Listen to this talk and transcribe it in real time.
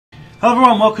Hello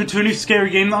everyone, welcome to a new scary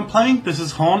game that I'm playing. This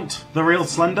is Haunt, the real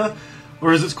Slender,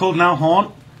 or as it's called now,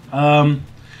 Haunt.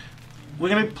 We're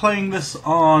going to be playing this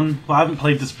on, well, I haven't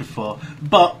played this before,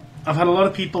 but I've had a lot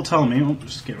of people tell me, oh,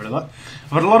 just get rid of that. I've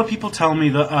had a lot of people tell me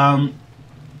that I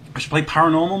should play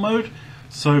paranormal mode.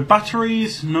 So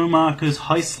batteries, no markers,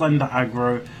 high Slender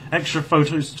aggro, extra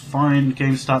photos to find,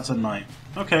 game starts at night.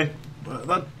 Okay,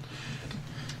 that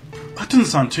doesn't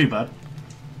sound too bad.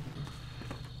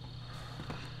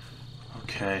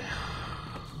 Okay.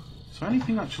 Is there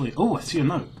anything actually... Oh, I see a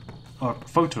note. Or a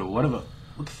photo, or whatever.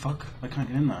 What the fuck? I can't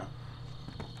get in there.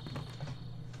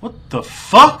 What the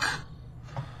fuck?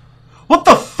 What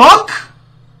the fuck?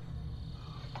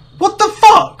 What the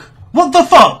fuck? What the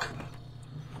fuck?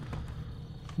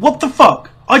 What the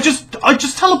fuck? I just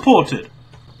teleported.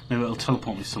 Maybe it'll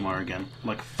teleport me somewhere again.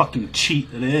 Like a fucking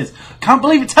cheat that it is. Can't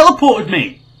believe it teleported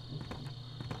me!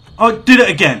 Oh, it did it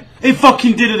again. It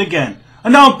fucking did it again.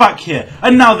 And now I'm back here.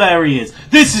 And now there he is.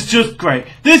 This is just great.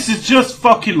 This is just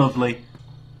fucking lovely.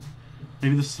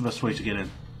 Maybe this is the best way to get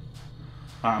in.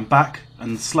 Alright, I'm back.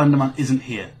 And Slenderman isn't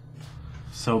here.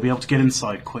 So I'll be able to get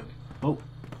inside quick. Oh.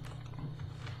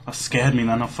 That scared me,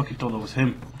 man. I fucking thought that was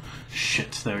him.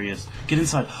 Shit, there he is. Get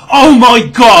inside. Oh my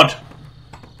god!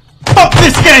 Fuck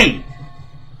this game!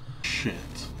 Shit.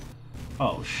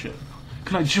 Oh shit.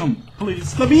 Can I jump?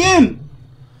 Please, let me in!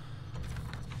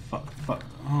 Fuck.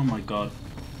 Oh my god.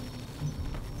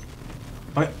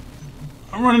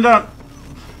 I'm running down.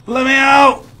 Let me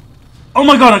out! Oh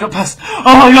my god, I got past. Oh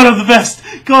my god, I'm the best!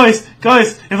 Guys,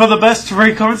 if I'm the best,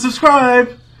 rate, comment,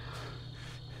 subscribe!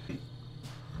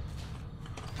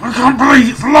 I can't believe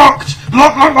it's locked!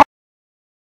 Lock!